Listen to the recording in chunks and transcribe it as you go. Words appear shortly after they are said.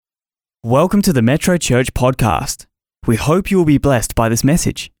Welcome to the Metrochurch podcast. We hope you will be blessed by this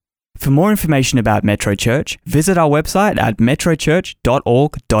message. For more information about Metrochurch, visit our website at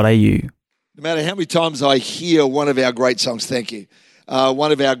metrochurch.org.au. No matter how many times I hear one of our great songs, thank you,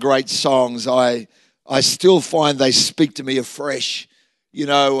 one of our great songs, I still find they speak to me afresh. You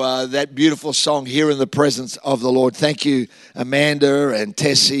know, that beautiful song, Here in the Presence of the Lord. Thank you, Amanda and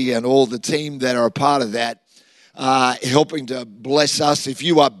Tessie and all the team that are a part of that, helping to bless us. If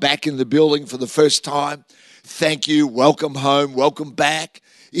you are back in the building for the first time, thank you. Welcome home. Welcome back.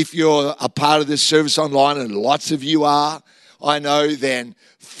 If you're a part of this service online, and lots of you are, I know, then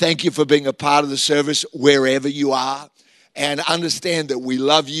thank you for being a part of the service wherever you are. And understand that we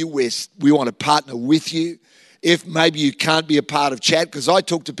love you. We want to partner with you. If maybe you can't be a part of chat, because I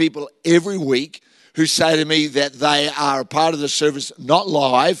talk to people every week who say to me that they are a part of the service, not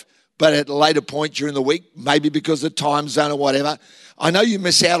live, but at a later point during the week, maybe because of time zone or whatever. I know you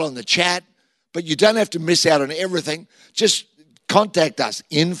miss out on the chat, but you don't have to miss out on everything. Just contact us,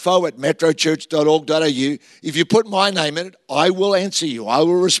 info@metrochurch.org.au. If you put my name in it, I will answer you. I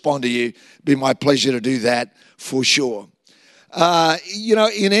will respond to you. It'd be my pleasure to do that for sure. You know,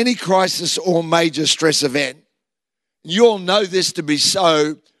 in any crisis or major stress event, you all know this to be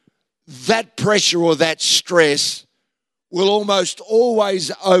so, that pressure or that stress will almost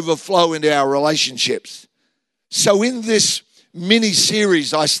always overflow into our relationships. So in this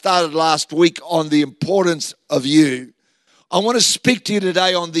mini-series I started last week on the importance of you, I want to speak to you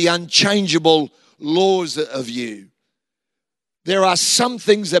today on the unchangeable laws of you. There are some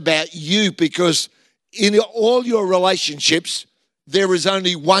things about you because in all your relationships, there is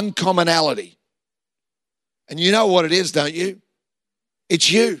only one commonality. And you know what it is, don't you?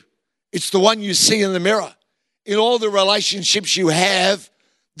 It's you. It's the one you see in the mirror. In all the relationships you have,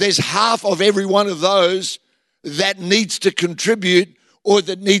 there's half of every one of those that needs to contribute or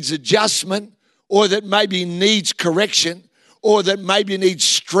that needs adjustment or that maybe needs correction or that maybe needs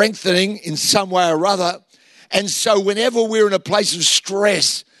strengthening in some way or other. And so whenever we're in a place of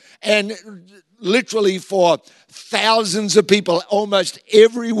stress, and literally for thousands of people almost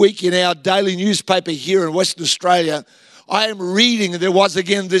every week in our daily newspaper here in Western Australia, I am reading, there was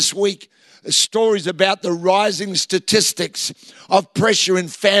again this week, stories about the rising statistics of pressure in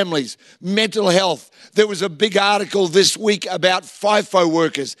families, mental health. There was a big article this week about FIFO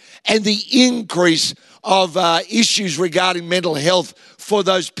workers and the increase of issues regarding mental health for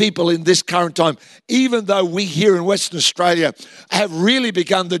those people in this current time. Even though we here in Western Australia have really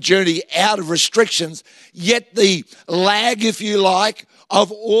begun the journey out of restrictions, yet the lag, if you like,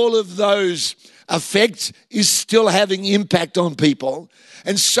 of all of those effects is still having impact on people.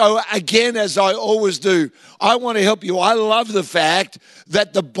 And so again, as I always do, I want to help you. I love the fact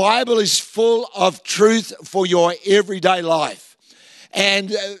that the Bible is full of truth for your everyday life.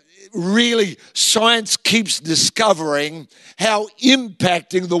 And really, science keeps discovering how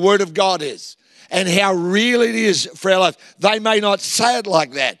impacting the Word of God is and how real it is for our life. They may not say it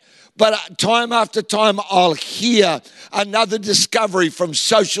like that, but time after time I'll hear another discovery from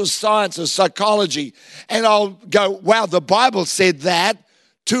social science or psychology, and I'll go, wow, the Bible said that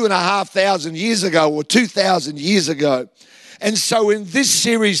 2,500 years ago or 2,000 years ago. And so in this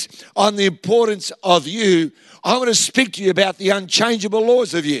series on the importance of you, I want to speak to you about the unchangeable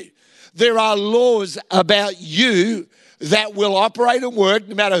laws of you. There are laws about you that will operate and work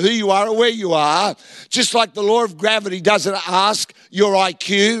no matter who you are or where you are. Just like the law of gravity doesn't ask your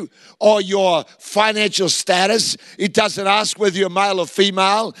IQ or your financial status. It doesn't ask whether you're male or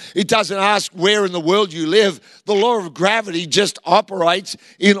female. It doesn't ask where in the world you live. The law of gravity just operates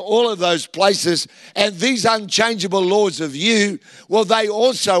in all of those places. And these unchangeable laws of you, well, they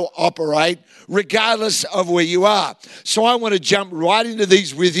also operate regardless of where you are. So I want to jump right into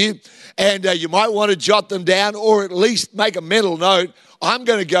these with you. And you might want to jot them down or at least make a mental note. I'm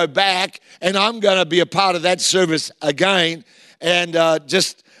going to go back and I'm going to be a part of that service again and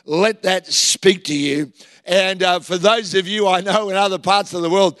just let that speak to you. And for those of you I know in other parts of the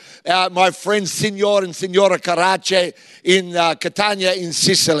world, my friends Signor and Signora Carace in Catania in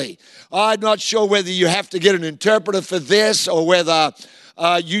Sicily. I'm not sure whether you have to get an interpreter for this or whether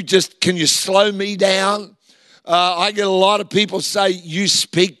can you slow me down? I get a lot of people say, you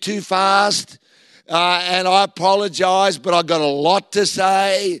speak too fast, and I apologize, but I've got a lot to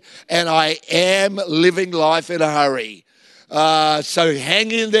say, and I am living life in a hurry. So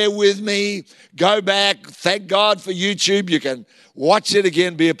hang in there with me, go back, thank God for YouTube. You can watch it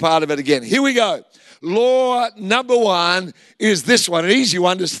again, be a part of it again. Here we go. Law number one is this one, an easy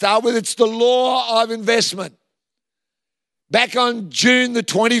one to start with. It's the law of investment. Back on June the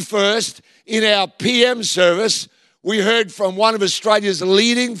 21st, in our PM service, we heard from one of Australia's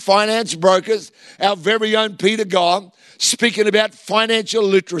leading finance brokers, our very own Peter Gomm, speaking about financial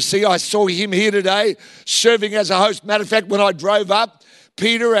literacy. I saw him here today serving as a host. Matter of fact, when I drove up,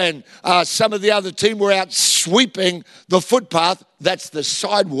 Peter and some of the other team were out sweeping the footpath. That's the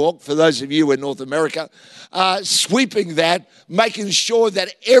sidewalk for those of you in North America. Sweeping that, making sure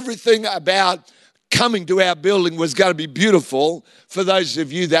that everything about coming to our building was going to be beautiful for those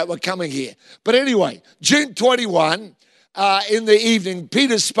of you that were coming here. But anyway, June 21, in the evening,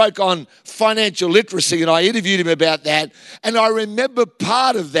 Peter spoke on financial literacy, and I interviewed him about that. And I remember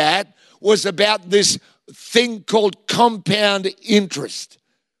part of that was about this thing called compound interest.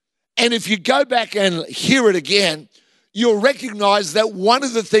 And if you go back and hear it again, you'll recognize that one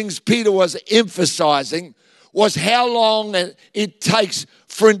of the things Peter was emphasizing was how long it takes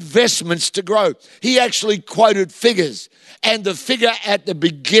for investments to grow. He actually quoted figures, and the figure at the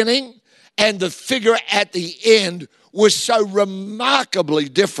beginning and the figure at the end was so remarkably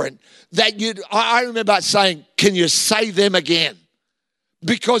different that I remember saying, can you say them again?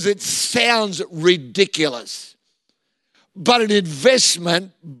 Because it sounds ridiculous. But an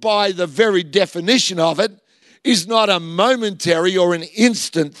investment, by the very definition of it, is not a momentary or an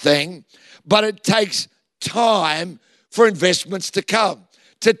instant thing, but it takes time for investments to come,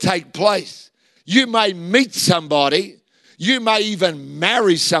 to take place. You may meet somebody, you may even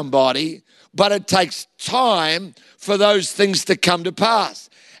marry somebody, but it takes time for those things to come to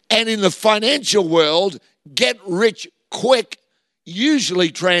pass. And in the financial world, get rich quick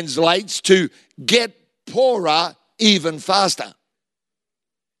usually translates to get poorer even faster.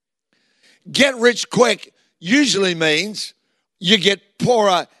 Get rich quick usually means you get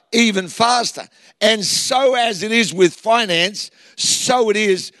poorer even faster. And so as it is with finance, so it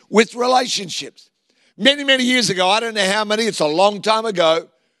is with relationships. Many, many years ago, I don't know how many, it's a long time ago,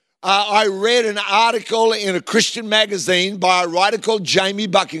 I read an article in a Christian magazine by a writer called Jamie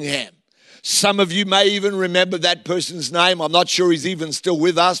Buckingham. Some of you may even remember that person's name. I'm not sure he's even still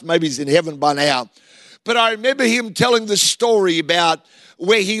with us. Maybe he's in heaven by now. But I remember him telling the story about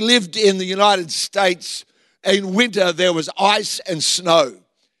where he lived in the United States. In winter, there was ice and snow.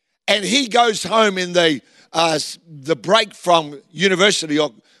 And he goes home in the break from university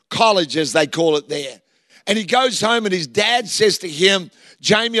or college, as they call it there. And he goes home and his dad says to him,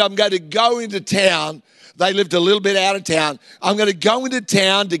 Jamie, I'm going to go into town. They lived a little bit out of town. I'm going to go into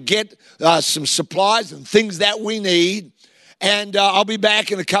town to get some supplies and things that we need. And I'll be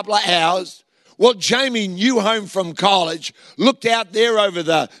back in a couple of hours. Well, Jamie, new home from college, looked out there over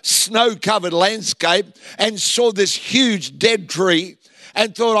the snow-covered landscape and saw this huge dead tree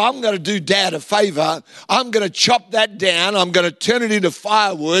and thought, I'm going to do Dad a favor. I'm going to chop that down. I'm going to turn it into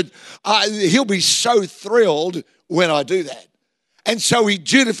firewood. He'll be so thrilled when I do that. And so he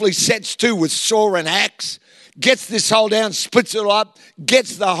dutifully sets to with saw and axe, gets this hole down, splits it up,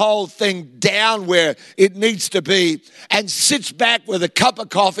 gets the whole thing down where it needs to be, and sits back with a cup of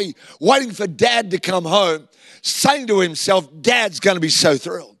coffee, waiting for Dad to come home, saying to himself, Dad's going to be so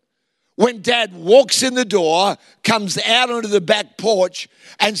thrilled. When Dad walks in the door, comes out onto the back porch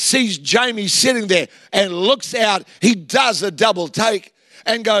and sees Jamie sitting there and looks out, he does a double take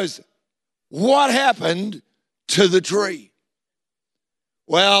and goes, what happened to the tree?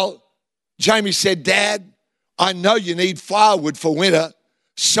 Well, Jamie said, Dad, I know you need firewood for winter,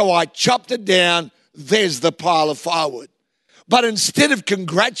 so I chopped it down. There's the pile of firewood. But instead of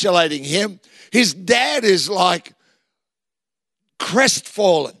congratulating him, his dad is like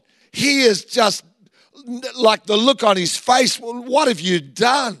crestfallen. He is just like the look on his face, well, what have you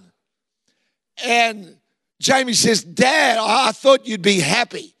done? And Jamie says, Dad, I thought you'd be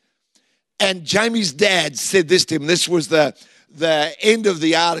happy. And Jamie's dad said this to him. This was the end of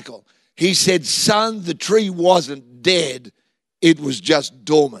the article. He said, son, the tree wasn't dead. It was just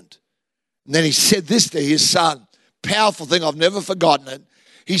dormant. And then he said this to his son. Powerful thing. I've never forgotten it.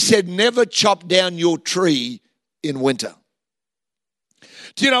 He said, never chop down your tree in winter.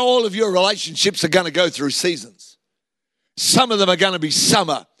 Do you know all of your relationships are going to go through seasons? Some of them are going to be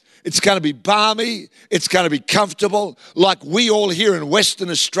summer. It's going to be balmy. It's going to be comfortable, like we all here in Western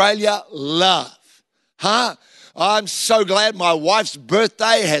Australia love. Huh? I'm so glad my wife's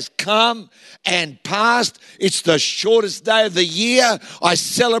birthday has come and passed. It's the shortest day of the year. I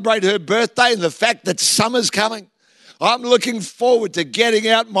celebrate her birthday and the fact that summer's coming. I'm looking forward to getting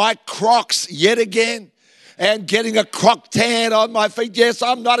out my Crocs yet again and getting a Croc tan on my feet. Yes,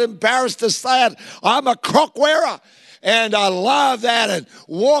 I'm not embarrassed to say it. I'm a Croc wearer. And I love that. And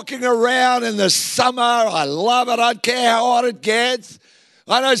walking around in the summer, I love it. I don't care how hot it gets.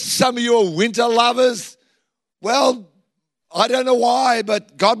 I know some of you are winter lovers. Well, I don't know why,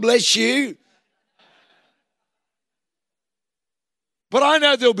 but God bless you. But I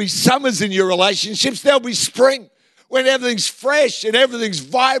know there'll be summers in your relationships. There'll be spring when everything's fresh and everything's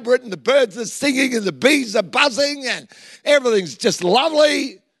vibrant and the birds are singing and the bees are buzzing and everything's just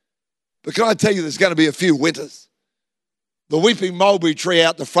lovely. But can I tell you, there's going to be a few winters. The weeping mulberry tree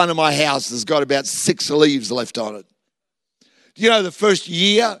out the front of my house has got about 6 leaves left on it. Do you know the first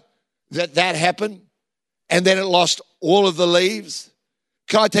year that happened and then it lost all of the leaves?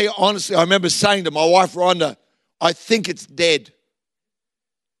 Can I tell you honestly, I remember saying to my wife, Rhonda, I think it's dead.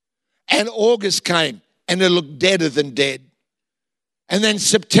 And August came and it looked deader than dead. And then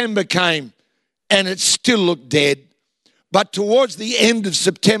September came and it still looked dead. But towards the end of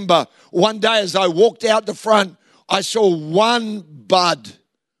September, one day as I walked out the front, I saw one bud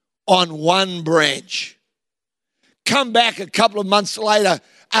on one branch. Come back a couple of months later,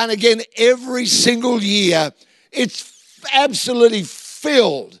 and again, every single year, it's absolutely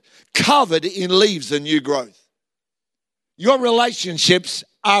filled, covered in leaves and new growth. Your relationships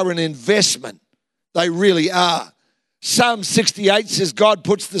are an investment. They really are. Psalm 68 says God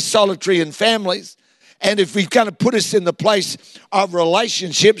puts the solitary in families. And if we're going to put us in the place of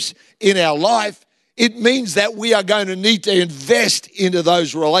relationships in our life, it means that we are going to need to invest into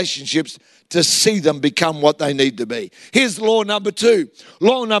those relationships to see them become what they need to be. Here's law number 2.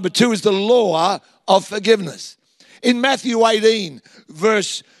 Law number 2 is the law of forgiveness. In Matthew 18,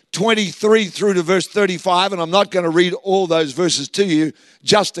 verse 23 through to verse 35, and I'm not going to read all those verses to you,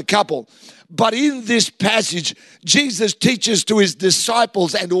 just a couple. But in this passage, Jesus teaches to his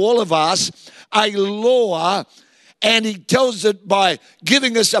disciples and all of us a law, and he tells it by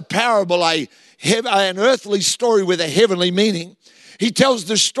giving us a parable, an earthly story with a heavenly meaning. He tells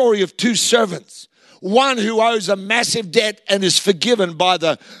the story of 2 servants, one who owes a massive debt and is forgiven by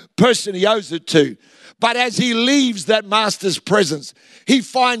the person he owes it to. But as he leaves that master's presence, he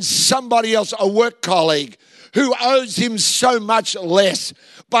finds somebody else, a work colleague, who owes him so much less,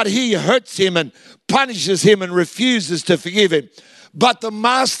 but he hurts him and punishes him and refuses to forgive him. But the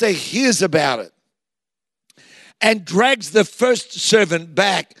master hears about it and drags the first servant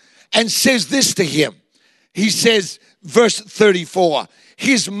back and says this to him. He says, verse 34,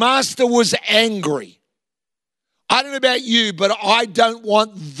 his master was angry. I don't know about you, but I don't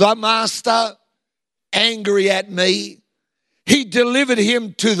want the master angry at me. He delivered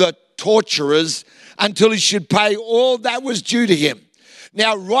him to the torturers until he should pay all that was due to him.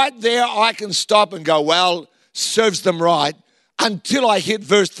 Now, right there, I can stop and go, well, serves them right, until I hit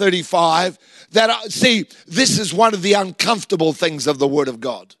verse 35. This is one of the uncomfortable things of the Word of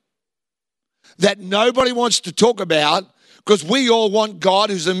God that nobody wants to talk about, because we all want God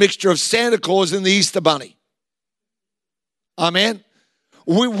who's a mixture of Santa Claus and the Easter Bunny. Amen?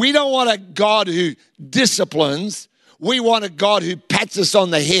 We don't want a God who disciplines. We want a God who pats us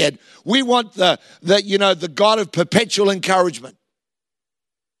on the head. We want the God of perpetual encouragement.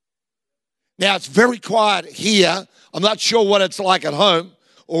 Now, it's very quiet here. I'm not sure what it's like at home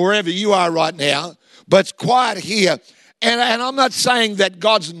or wherever you are right now, but it's quiet here. And I'm not saying that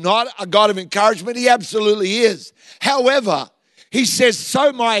God's not a God of encouragement. He absolutely is. However, he says,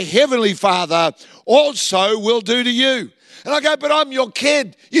 so my heavenly Father also will do to you. And I go, but I'm your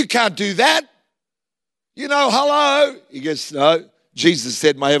kid. You can't do that. Hello. He goes, no. Jesus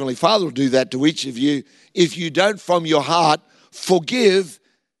said, my heavenly Father will do that to each of you if you don't from your heart forgive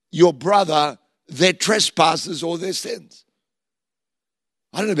your brother their trespasses or their sins.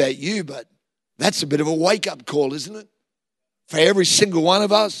 I don't know about you, but that's a bit of a wake-up call, isn't it? For every single one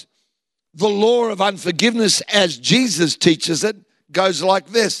of us. The law of unforgiveness, as Jesus teaches it, goes like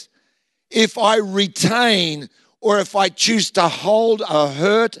this. If I retain or if I choose to hold a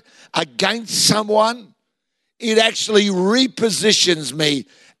hurt against someone, it actually repositions me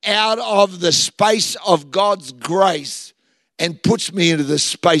out of the space of God's grace and puts me into the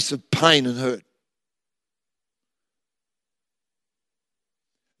space of pain and hurt.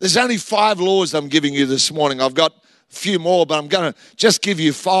 There's only 5 laws I'm giving you this morning. I've got a few more, but I'm going to just give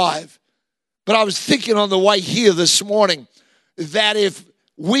you 5. But I was thinking on the way here this morning that if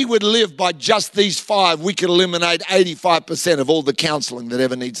we would live by just these 5, we could eliminate 85% of all the counseling that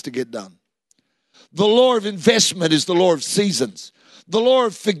ever needs to get done. The law of investment is the law of seasons. The law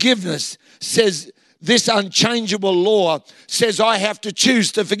of forgiveness says, this unchangeable law says I have to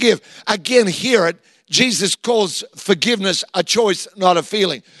choose to forgive. Again, hear it. Jesus calls forgiveness a choice, not a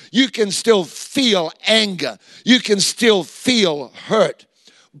feeling. You can still feel anger. You can still feel hurt.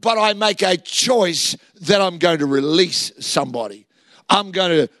 But I make a choice that I'm going to release somebody. I'm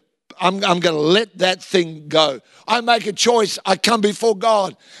going to let that thing go. I make a choice. I come before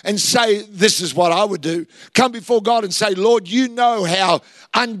God and say, this is what I would do. Come before God and say, Lord, you know how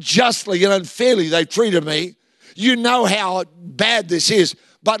unjustly and unfairly they treated me. You know how bad this is.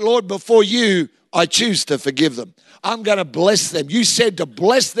 But Lord, before you, I choose to forgive them. I'm going to bless them. You said to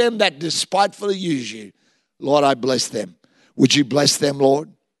bless them that despitefully use you. Lord, I bless them. Would you bless them,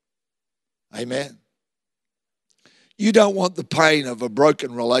 Lord? Amen. You don't want the pain of a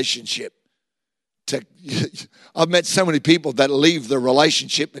broken relationship. I've met so many people that leave the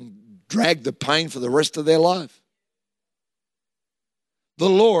relationship and drag the pain for the rest of their life. The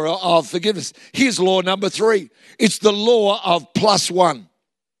law of forgiveness. Here's law number 3. It's the law of +1.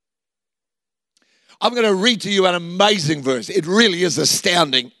 I'm going to read to you an amazing verse. It really is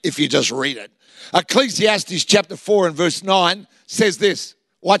astounding if you just read it. Ecclesiastes chapter 4 and verse 9 says this.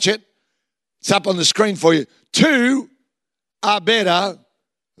 Watch it. It's up on the screen for you. 2 are better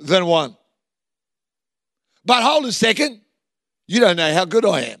than 1. But hold a second. You don't know how good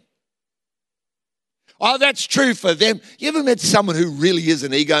I am. Oh, that's true for them. You ever met someone who really is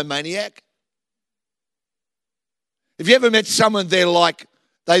an egomaniac? Have you ever met someone they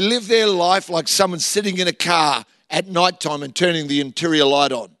live their life like someone sitting in a car at nighttime and turning the interior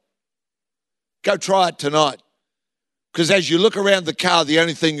light on? Go try it tonight. Because as you look around the car, the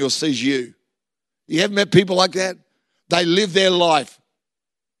only thing you'll see is you. You ever met people like that? They live their life.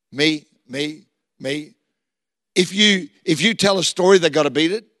 Me, me, me. If you tell a story, they got to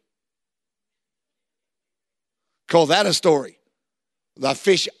beat it. Call that a story. The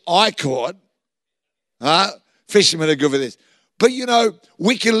fish I caught, fishermen are good for this. But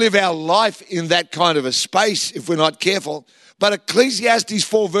we can live our life in that kind of a space if we're not careful. But Ecclesiastes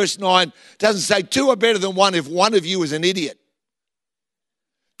 4 verse 9 doesn't say 2 are better than 1 if one of you is an idiot.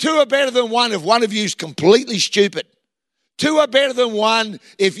 2 are better than 1 if one of you is completely stupid. 2 are better than 1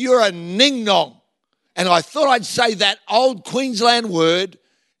 if you're a ning-nong. And I thought I'd say that old Queensland word,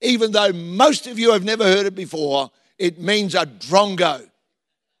 even though most of you have never heard it before. It means a drongo.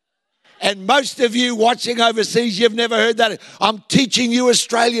 And most of you watching overseas, you've never heard that. I'm teaching you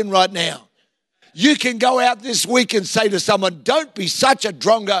Australian right now. You can go out this week and say to someone, don't be such a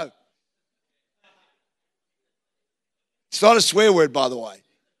drongo. It's not a swear word, by the way.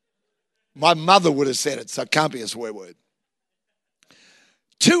 My mother would have said it, so it can't be a swear word.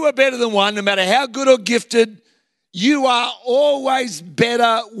 2 are better than 1, no matter how good or gifted. You are always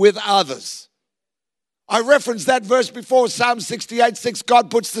better with others. I referenced that verse before, Psalm 68:6.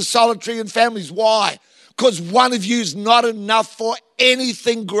 God puts the solitary in families. Why? Because one of you is not enough for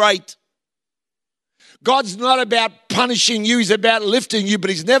anything great. God's not about punishing you. He's about lifting you, but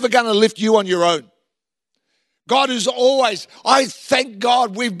he's never going to lift you on your own. God is always, I thank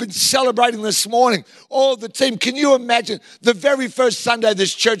God we've been celebrating this morning. All the team, can you imagine the very first Sunday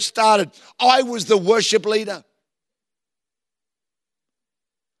this church started, I was the worship leader.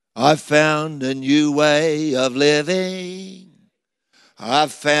 I've found a new way of living.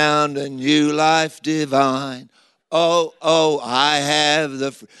 I've found a new life divine. Oh, I have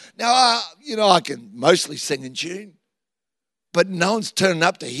the... Now, I can mostly sing in tune, but no one's turning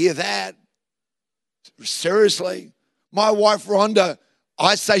up to hear that. Seriously. My wife, Rhonda,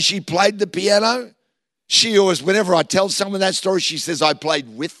 I say she played the piano. She always, whenever I tell someone that story, she says I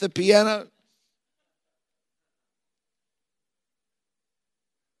played with the piano.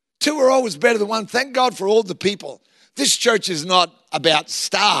 2 are always better than 1. Thank God for all the people. This church is not about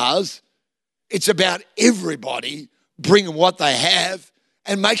stars. It's about everybody bringing what they have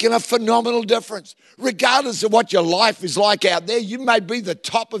and making a phenomenal difference. Regardless of what your life is like out there, you may be the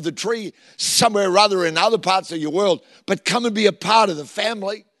top of the tree somewhere or other in other parts of your world, but come and be a part of the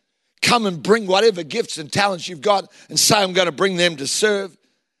family. Come and bring whatever gifts and talents you've got and say, I'm going to bring them to serve.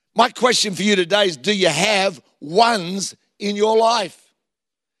 My question for you today is, do you have ones in your life?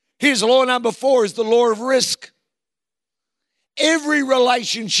 Here's law number 4 is the law of risk. Every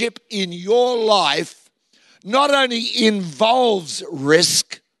relationship in your life not only involves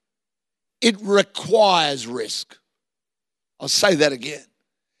risk, it requires risk. I'll say that again.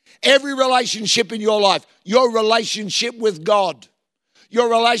 Every relationship in your life, your relationship with God, your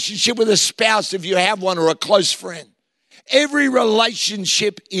relationship with a spouse if you have one or a close friend, every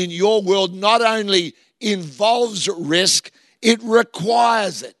relationship in your world not only involves risk, it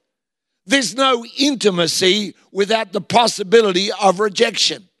requires it. There's no intimacy without the possibility of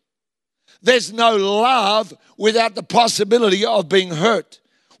rejection. There's no love without the possibility of being hurt.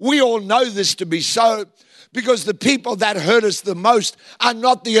 We all know this to be so because the people that hurt us the most are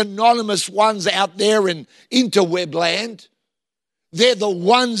not the anonymous ones out there in interweb land. They're the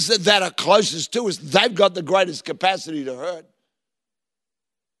ones that are closest to us. They've got the greatest capacity to hurt.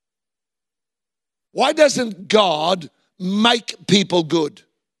 Why doesn't God make people good?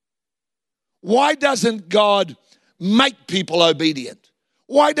 Why doesn't God make people obedient?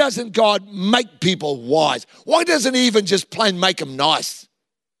 Why doesn't God make people wise? Why doesn't he even just plain make them nice?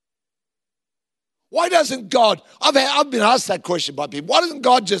 Why doesn't God, I've been asked that question by people, why doesn't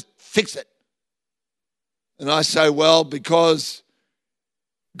God just fix it? And I say, well, because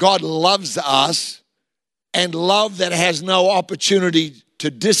God loves us, and love that has no opportunity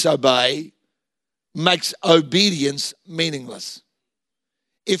to disobey makes obedience meaningless.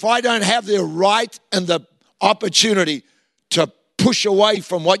 If I don't have the right and the opportunity to push away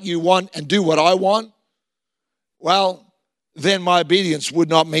from what you want and do what I want, well, then my obedience would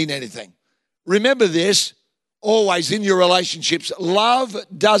not mean anything. Remember this, always in your relationships, love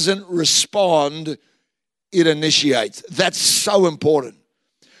doesn't respond, it initiates. That's so important.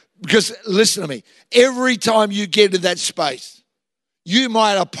 Because listen to me, every time you get to that space, you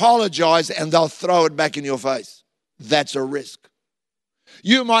might apologize and they'll throw it back in your face. That's a risk.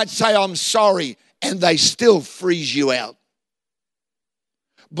 You might say, I'm sorry, and they still freeze you out.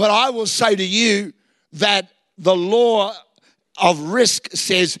 But I will say to you that the law of risk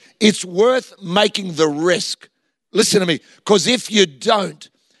says it's worth making the risk. Listen to me, because if you don't,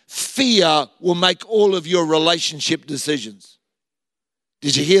 fear will make all of your relationship decisions.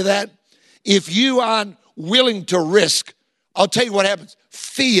 Did you hear that? If you aren't willing to risk, I'll tell you what happens.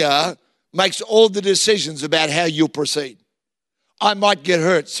 Fear makes all the decisions about how you'll proceed. I might get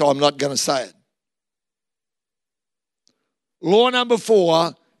hurt, so I'm not going to say it. Law number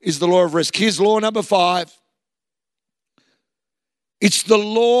 4 is the law of risk. Here's law number 5. It's the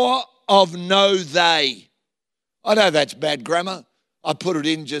law of no they. I know that's bad grammar. I put it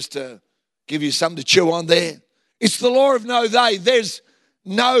in just to give you something to chew on there. It's the law of no they. There's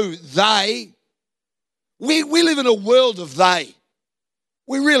no they. We live in a world of they.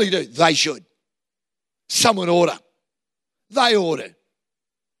 We really do. They should. Someone oughta. They oughta.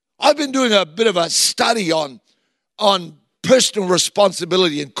 I've been doing a bit of a study on personal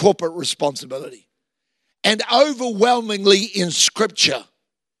responsibility and corporate responsibility. And overwhelmingly in Scripture,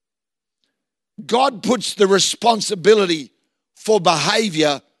 God puts the responsibility for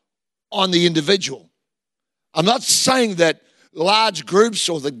behavior on the individual. I'm not saying that large groups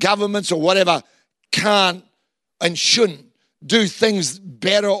or the governments or whatever can't and shouldn't do things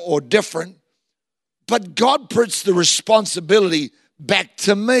better or different, but God puts the responsibility back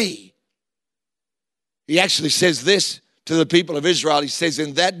to me. He actually says this to the people of Israel. He says,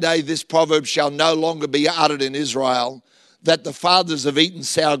 in that day this proverb shall no longer be uttered in Israel, that the fathers have eaten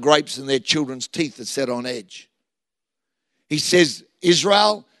sour grapes and their children's teeth are set on edge. He says,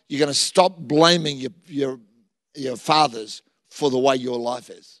 Israel, you're going to stop blaming your fathers for the way your life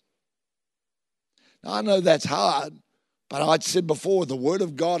is. Now, I know that's hard, but I'd said before, the Word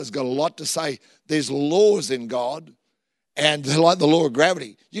of God has got a lot to say. There's laws in God, and they're like the law of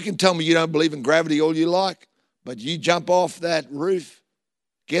gravity. You can tell me you don't believe in gravity all you like, but you jump off that roof,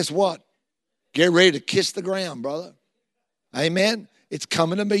 guess what? Get ready to kiss the ground, brother. Amen? It's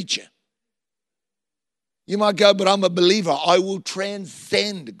coming to meet you. You might go, but I'm a believer. I will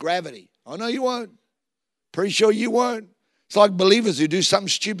transcend gravity. I know you won't. Pretty sure you won't. It's like believers who do something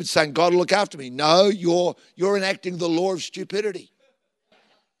stupid saying, God will look after me. No, you're enacting the law of stupidity.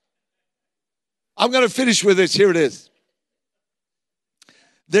 I'm going to finish with this. Here it is.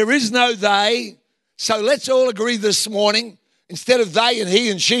 There is no they. So let's all agree this morning, instead of they and he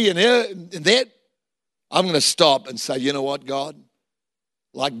and she and her and that, I'm going to stop and say, you know what, God?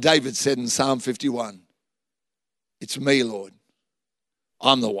 Like David said in Psalm 51, it's me, Lord.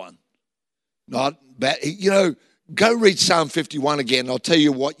 I'm the one. Not bad. You know, go read Psalm 51 again. I'll tell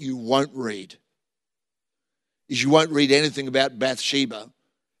you what you won't read. Is you won't read anything about Bathsheba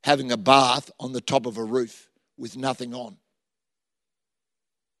having a bath on the top of a roof with nothing on.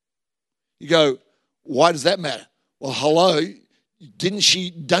 You go, why does that matter? Well, hello,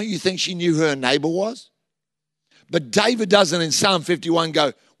 don't you think she knew who her neighbor was? But David doesn't in Psalm 51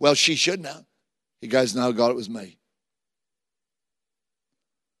 go, well, she should know. He goes, no, God, it was me.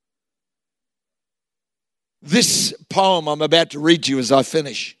 This poem I'm about to read to you as I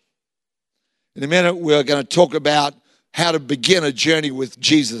finish. In a minute, we're going to talk about how to begin a journey with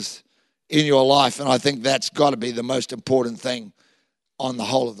Jesus in your life. And I think that's got to be the most important thing on the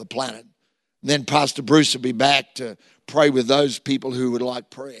whole of the planet. And then Pastor Bruce will be back to pray with those people who would like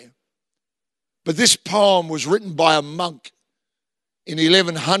prayer. But this poem was written by a monk in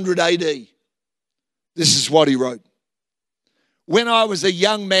 1100 AD. This is what he wrote. When I was a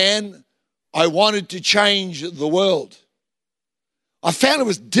young man, I wanted to change the world. I found it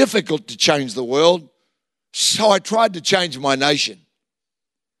was difficult to change the world, so I tried to change my nation.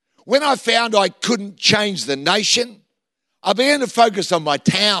 When I found I couldn't change the nation, I began to focus on my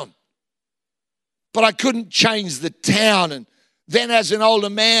town. But I couldn't change the town, and Then as an older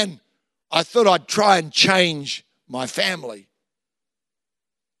man, I thought I'd try and change my family.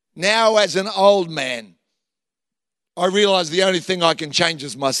 Now as an old man, I realize the only thing I can change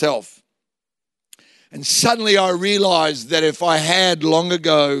is myself. And suddenly I realized that if I had long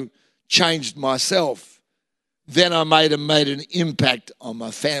ago changed myself, then I might have made an impact on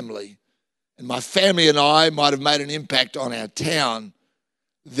my family. And my family and I might have made an impact on our town.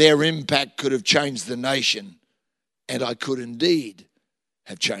 Their impact could have changed the nation. And I could indeed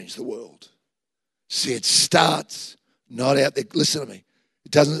have changed the world. See, it starts not out there. Listen to me.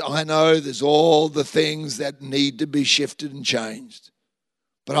 It doesn't. I know there's all the things that need to be shifted and changed.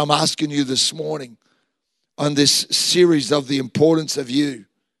 But I'm asking you this morning on this series of the importance of you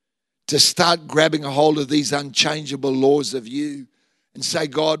to start grabbing a hold of these unchangeable laws of you and say,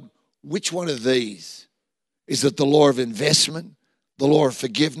 God, which one of these? Is it the law of investment, the law of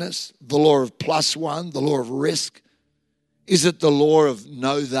forgiveness, the law of +1, the law of risk? Is it the law of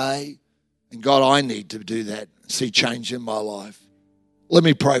know they? And God, I need to do that, see change in my life. Let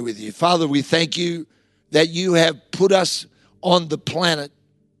me pray with you. Father, we thank you that you have put us on the planet.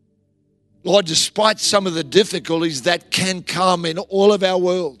 Lord, despite some of the difficulties that can come in all of our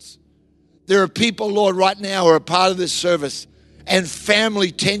worlds, there are people, Lord, right now who are a part of this service, and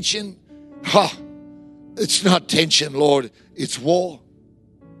family tension, it's not tension, Lord, it's war.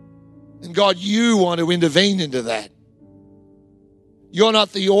 And God, you want to intervene into that. You're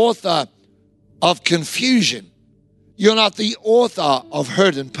not the author of confusion. You're not the author of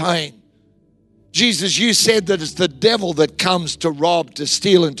hurt and pain. Jesus, you said that it's the devil that comes to rob, to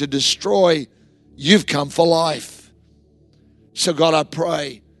steal, and to destroy. You've come for life. So God, I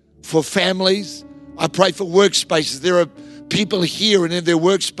pray for families. I pray for workspaces. There are people here and in their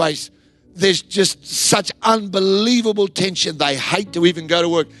workspace, there's just such unbelievable tension. They hate to even go to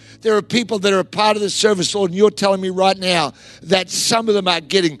work. There are people that are a part of the service, Lord, and you're telling me right now that some of them are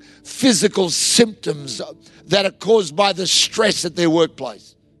getting physical symptoms that are caused by the stress at their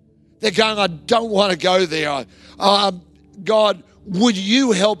workplace. They're going, I don't want to go there. God, would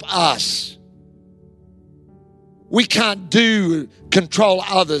you help us? We can't control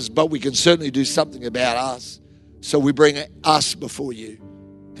others, but we can certainly do something about us. So we bring us before you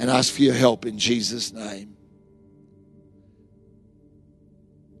and ask for your help in Jesus' name.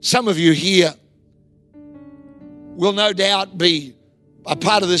 Some of you here will no doubt be a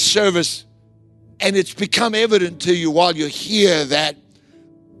part of this service, and it's become evident to you while you're here that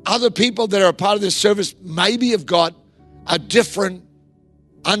other people that are a part of this service maybe have got a different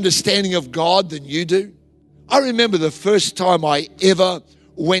understanding of God than you do. I remember the first time I ever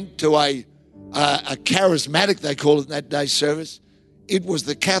went to a charismatic, they call it in that day's service. It was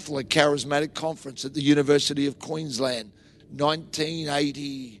the Catholic Charismatic Conference at the University of Queensland,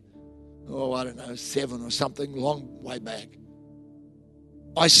 1980, I don't know, 7 or something, long way back.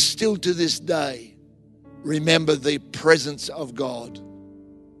 I still to this day remember the presence of God.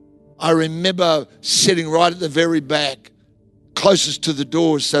 I remember sitting right at the very back, closest to the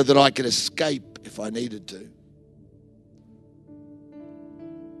doors so that I could escape if I needed to.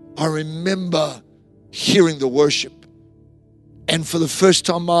 I remember hearing the worship. And for the first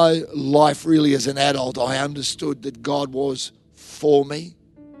time in my life, really as an adult, I understood that God was for me,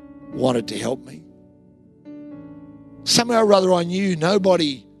 wanted to help me. Somehow or other I knew,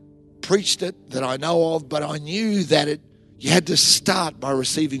 nobody preached it that I know of, but I knew that you had to start by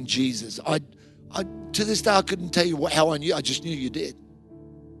receiving Jesus. To this day, I couldn't tell you how I knew. I just knew you did.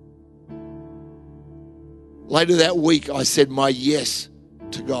 Later that week, I said my yes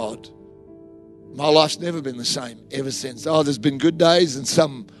to God. My life's never been the same ever since. There's been good days and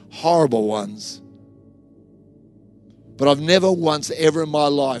some horrible ones. But I've never once ever in my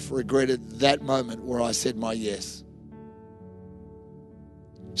life regretted that moment where I said my yes.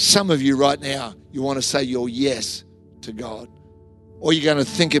 Some of you right now, you want to say your yes to God. Or you're going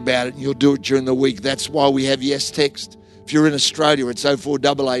to think about it and you'll do it during the week. That's why we have yes text. If you're in Australia, it's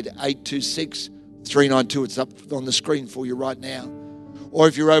 0488 826 392. It's up on the screen for you right now. Or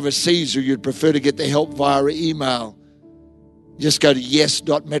if you're overseas or you'd prefer to get the help via email, just go to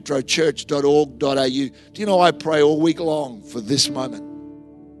yes.metrochurch.org.au. Do you know I pray all week long for this moment?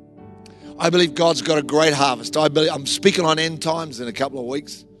 I believe God's got a great harvest. I'm speaking on end times in a couple of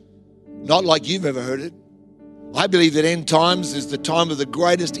weeks. Not like you've ever heard it. I believe that end times is the time of the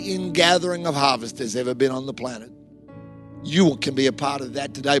greatest ingathering of harvest there's ever been on the planet. You can be a part of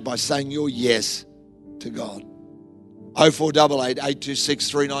that today by saying your yes to God. 0488 826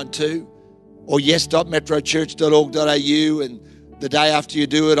 392 or yes.metrochurch.org.au, and the day after you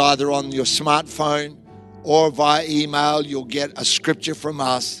do it, either on your smartphone or via email, you'll get a scripture from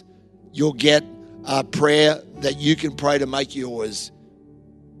us. You'll get a prayer that you can pray to make yours.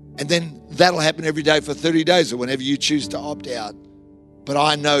 And then that'll happen every day for 30 days or whenever you choose to opt out. But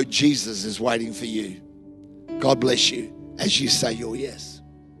I know Jesus is waiting for you. God bless you as you say your yes.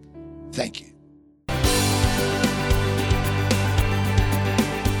 Thank you.